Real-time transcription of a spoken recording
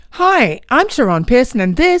Hi, I'm Sharon Pearson,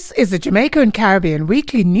 and this is the Jamaica and Caribbean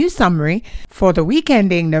Weekly News Summary for the week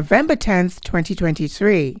ending November 10th,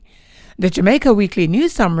 2023. The Jamaica Weekly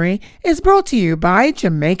News Summary is brought to you by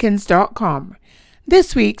Jamaicans.com.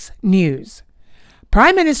 This week's news.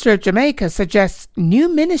 Prime Minister of Jamaica suggests new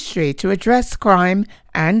ministry to address crime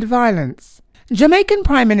and violence. Jamaican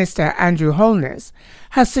Prime Minister Andrew Holness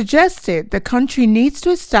has suggested the country needs to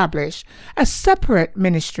establish a separate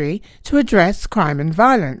ministry to address crime and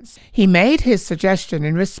violence. He made his suggestion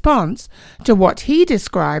in response to what he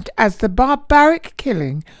described as the barbaric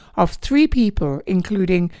killing of 3 people,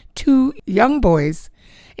 including 2 young boys,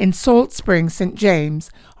 in Salt Springs, St. James,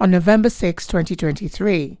 on November 6,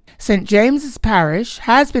 2023. St. James's Parish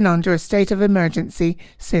has been under a state of emergency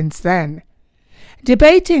since then.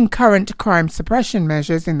 Debating current crime suppression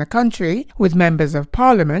measures in the country with members of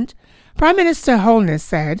Parliament, Prime Minister Holness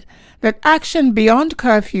said that action beyond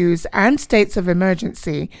curfews and states of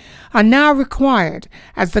emergency are now required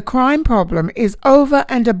as the crime problem is over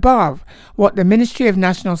and above what the Ministry of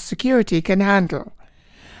National Security can handle.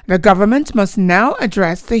 The government must now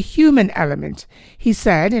address the human element, he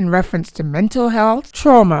said in reference to mental health,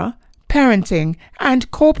 trauma, parenting,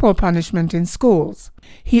 and corporal punishment in schools.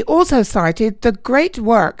 He also cited the great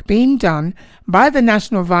work being done by the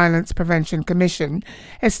National Violence Prevention Commission,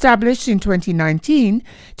 established in 2019,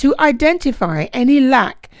 to identify any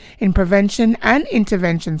lack in prevention and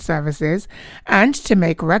intervention services and to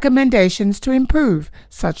make recommendations to improve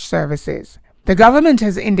such services. The government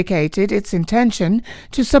has indicated its intention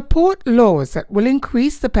to support laws that will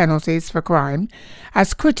increase the penalties for crime,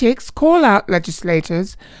 as critics call out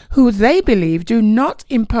legislators who they believe do not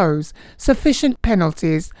impose sufficient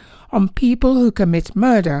penalties on people who commit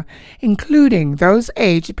murder, including those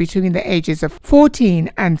aged between the ages of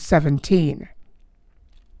 14 and 17.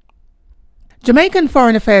 Jamaican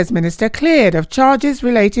Foreign Affairs Minister cleared of charges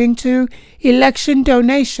relating to election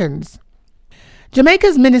donations.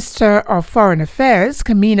 Jamaica's Minister of Foreign Affairs,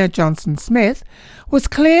 Kamina Johnson-Smith, was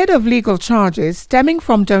cleared of legal charges stemming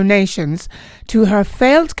from donations to her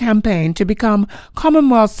failed campaign to become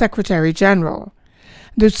Commonwealth Secretary-General.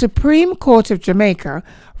 The Supreme Court of Jamaica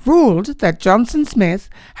ruled that Johnson-Smith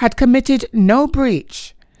had committed no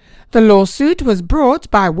breach. The lawsuit was brought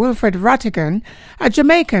by Wilfred Rattigan, a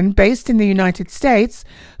Jamaican based in the United States,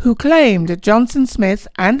 who claimed Johnson-Smith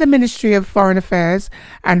and the Ministry of Foreign Affairs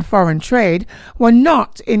and Foreign Trade were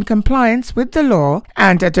not in compliance with the law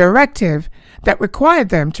and a directive that required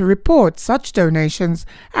them to report such donations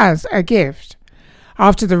as a gift.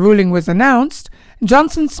 After the ruling was announced,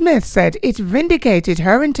 Johnson-Smith said it vindicated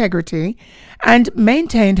her integrity and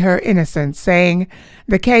maintained her innocence, saying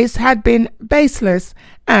the case had been baseless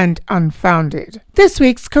and unfounded. This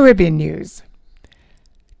week's Caribbean news.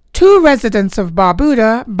 2 residents of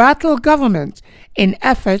Barbuda battle government in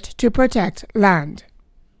effort to protect land.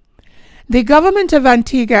 The government of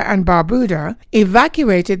Antigua and Barbuda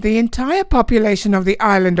evacuated the entire population of the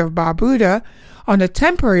island of Barbuda on a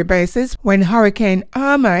temporary basis when Hurricane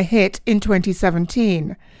Irma hit in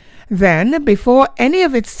 2017. Then, before any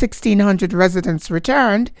of its 1,600 residents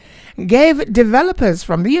returned, gave developers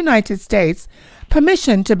from the United States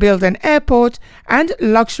permission to build an airport and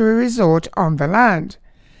luxury resort on the land.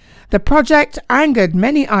 The project angered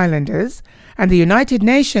many islanders, and the United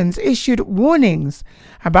Nations issued warnings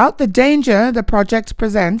about the danger the project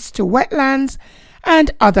presents to wetlands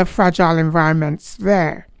and other fragile environments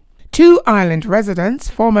there. 2 island residents,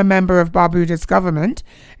 former member of Barbuda's government,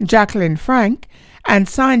 Jacqueline Frank, and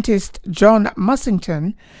scientist John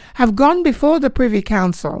Mussington, have gone before the Privy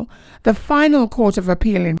Council, the final court of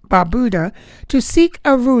appeal in Barbuda, to seek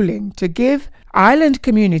a ruling to give island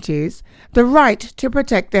communities the right to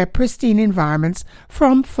protect their pristine environments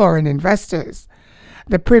from foreign investors.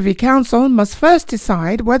 The Privy Council must first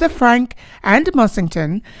decide whether Frank and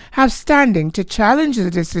Mussington have standing to challenge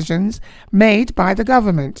the decisions made by the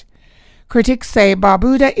government. Critics say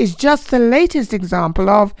Barbuda is just the latest example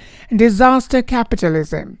of disaster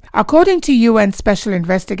capitalism. According to UN Special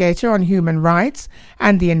Investigator on Human Rights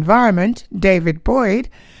and the Environment, David Boyd,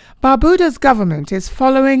 Barbuda's government is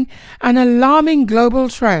following an alarming global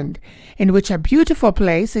trend in which a beautiful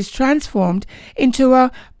place is transformed into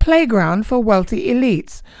a playground for wealthy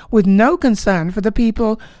elites, with no concern for the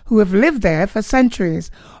people who have lived there for centuries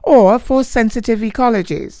or for sensitive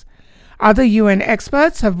ecologies. Other UN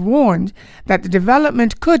experts have warned that the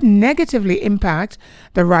development could negatively impact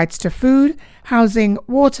the rights to food, housing,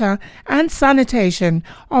 water, and sanitation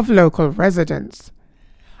of local residents.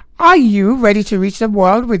 Are you ready to reach the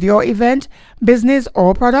world with your event, business,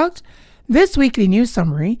 or product? This weekly news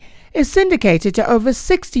summary is syndicated to over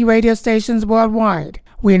 60 radio stations worldwide.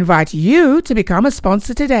 We invite you to become a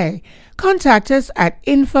sponsor today. Contact us at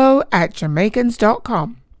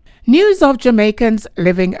info@jamaicans.com. News of Jamaicans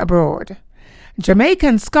living abroad.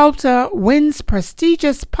 Jamaican sculptor wins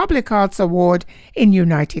prestigious Public Arts Award in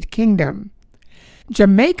United Kingdom.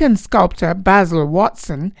 Jamaican sculptor Basil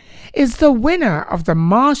Watson is the winner of the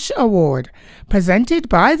Marsh Award, presented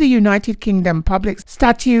by the United Kingdom Public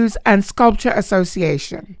Statues and Sculpture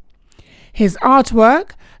Association. His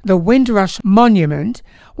artwork, the Windrush Monument,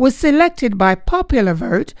 was selected by popular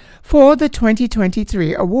vote for the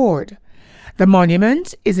 2023 award. The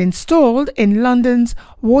monument is installed in London's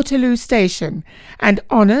Waterloo Station and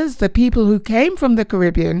honours the people who came from the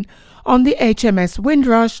Caribbean on the HMS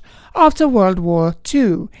Windrush after World War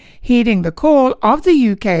II, heeding the call of the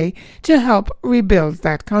UK to help rebuild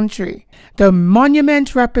that country. The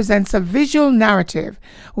monument represents a visual narrative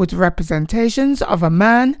with representations of a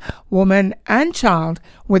man, woman, and child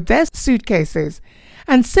with their suitcases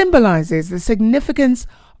and symbolizes the significance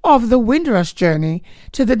of the Windrush journey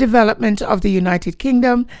to the development of the United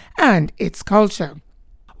Kingdom and its culture.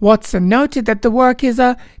 Watson noted that the work is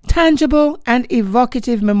a tangible and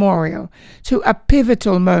evocative memorial to a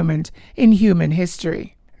pivotal moment in human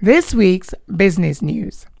history. This week's business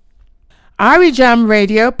news. Irie Jam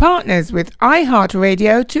Radio partners with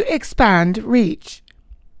iHeartRadio to expand reach.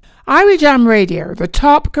 Irie Jam Radio, the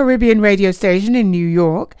top Caribbean radio station in New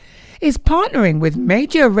York, is partnering with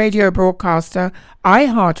major radio broadcaster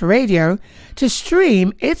iHeartRadio to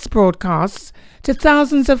stream its broadcasts to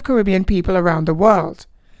thousands of Caribbean people around the world.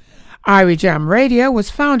 Irie Jam Radio was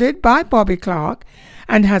founded by Bobby Clark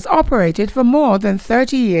and has operated for more than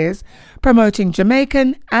 30 years, promoting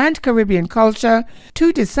Jamaican and Caribbean culture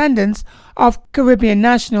to descendants of Caribbean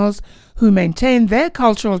nationals who maintain their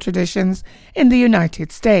cultural traditions in the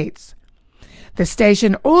United States. The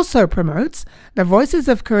station also promotes the voices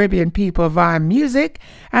of Caribbean people via music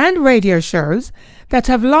and radio shows that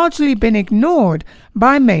have largely been ignored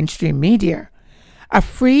by mainstream media. A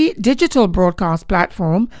free digital broadcast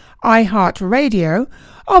platform, iHeartRadio,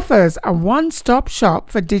 offers a one-stop shop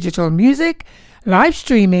for digital music, live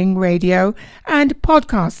streaming, radio, and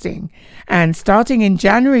podcasting. And starting in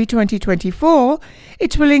January 2024,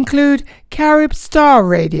 it will include Carib Star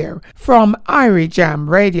Radio from Irie Jam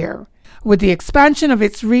Radio. With the expansion of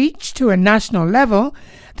its reach to a national level,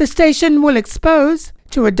 the station will expose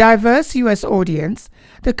to a diverse U.S. audience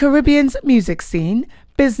the Caribbean's music scene,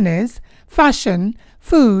 business, fashion,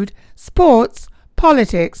 food, sports,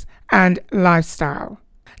 politics, and lifestyle.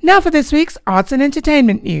 Now for this week's arts and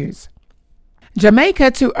entertainment news.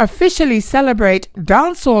 Jamaica to officially celebrate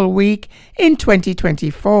Dancehall Week in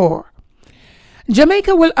 2024.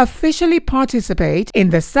 Jamaica will officially participate in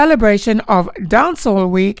the celebration of Dancehall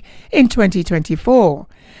Week in 2024,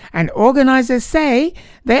 and organizers say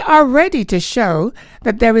they are ready to show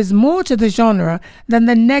that there is more to the genre than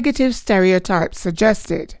the negative stereotypes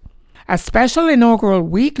suggested. A special inaugural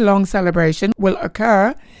week-long celebration will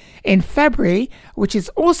occur in February, which is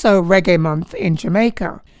also Reggae Month in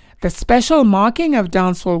Jamaica. The special marking of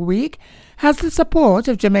Dancehall Week has the support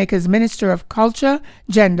of Jamaica's Minister of Culture,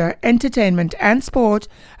 Gender, Entertainment and Sport,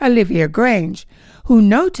 Olivia Grange, who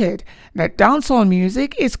noted that dancehall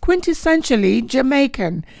music is quintessentially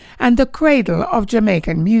Jamaican and the cradle of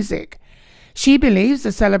Jamaican music. She believes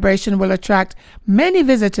the celebration will attract many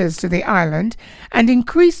visitors to the island and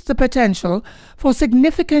increase the potential for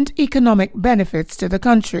significant economic benefits to the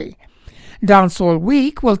country. Dancehall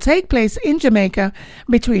Week will take place in Jamaica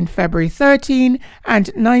between February 13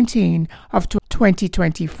 and 19 of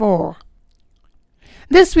 2024.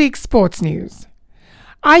 This week's sports news.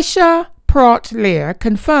 Aisha Prat Lear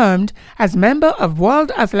confirmed as member of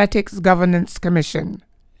World Athletics Governance Commission.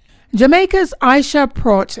 Jamaica's Aisha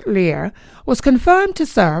Prat Lear was confirmed to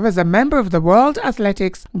serve as a member of the World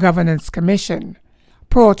Athletics Governance Commission.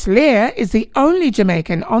 Prat Lear is the only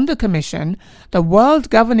Jamaican on the commission, the world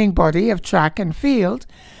governing body of track and field,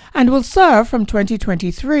 and will serve from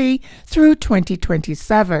 2023 through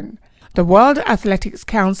 2027. The World Athletics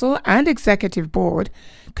Council and Executive Board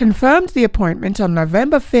confirmed the appointment on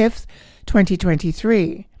November 5,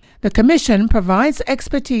 2023. The Commission provides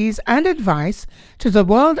expertise and advice to the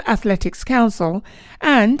World Athletics Council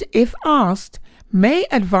and, if asked, may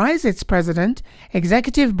advise its President,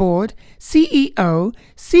 Executive Board, CEO,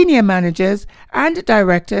 senior managers and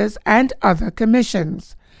directors and other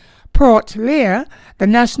commissions. Prat Lear, the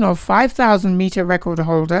national 5,000-meter record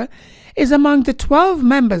holder, is among the 12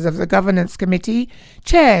 members of the Governance Committee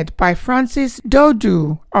chaired by Francis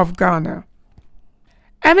Dodu of Ghana.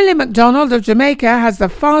 Emily McDonald of Jamaica has the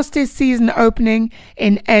fastest season opening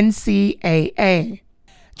in NCAA.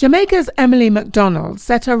 Jamaica's Emily McDonald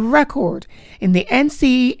set a record in the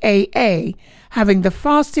NCAA, having the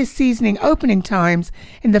fastest seasoning opening times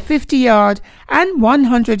in the 50-yard and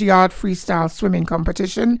 100-yard freestyle swimming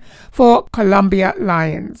competition for Columbia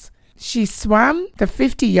Lions. She swam the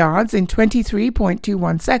 50 yards in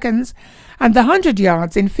 23.21 seconds and the 100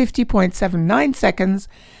 yards in 50.79 seconds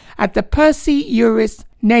at the Percy Uris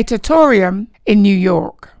Natatorium in New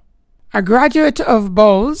York. A graduate of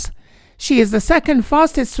Bowles, she is the second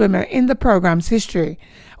fastest swimmer in the program's history,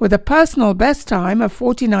 with a personal best time of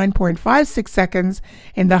 49.56 seconds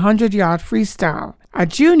in the 100-yard freestyle. A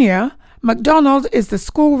junior, McDonald is the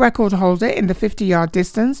school record holder in the 50-yard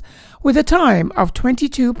distance with a time of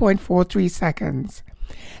 22.43 seconds.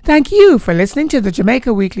 Thank you for listening to the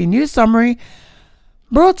Jamaica Weekly News Summary,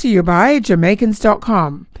 brought to you by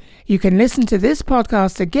Jamaicans.com. You can listen to this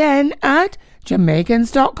podcast again at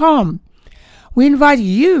Jamaicans.com. We invite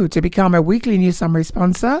you to become a Weekly News Summary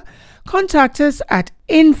sponsor. Contact us at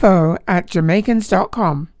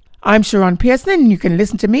info@Jamaicans.com. I'm Sharon Pearson, and you can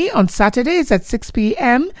listen to me on Saturdays at 6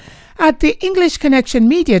 p.m. at the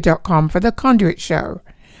EnglishConnectionMedia.com for The Conduit Show.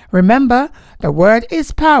 Remember, the word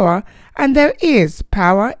is power, and there is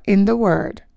power in the word.